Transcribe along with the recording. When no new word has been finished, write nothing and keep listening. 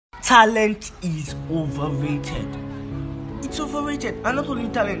talent is overrated. It's overrated. And not only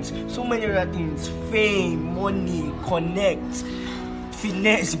talent, so many other things. Fame, money, connect,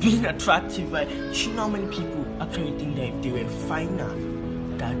 finesse, being attractive, right? You know how many people actually think that if they were finer,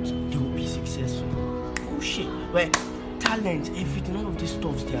 that they will be successful? Bullshit. Right? Talent, everything, all of these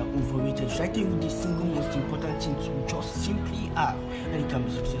stuffs, they are overrated. Should I tell you the single most important thing to just simply have and it can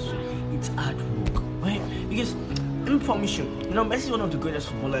be successful? It's hard work, right? Because let me promise you, Messi is one of the greatest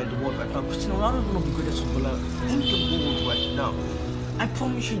footballers in the world right now. Cristiano Ronaldo is one of the greatest footballers in the world right now. I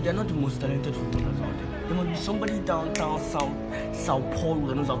promise you, they're not the most talented footballers out there. There must be somebody downtown Sao Paulo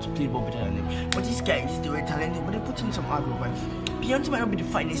that knows how to play ball better than them. But these guys, they were talented, but they put in some hard work, right? Beyonce might not be the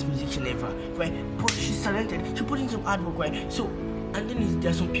finest musician ever, right? But she's talented. She put in some hard work, right? So, and then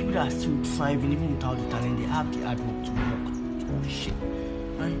there are some people that are still thriving even without the talent. They have the hard work to work. Oh shit,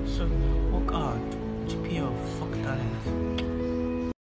 right? So work hard to pay off. Fuck talent.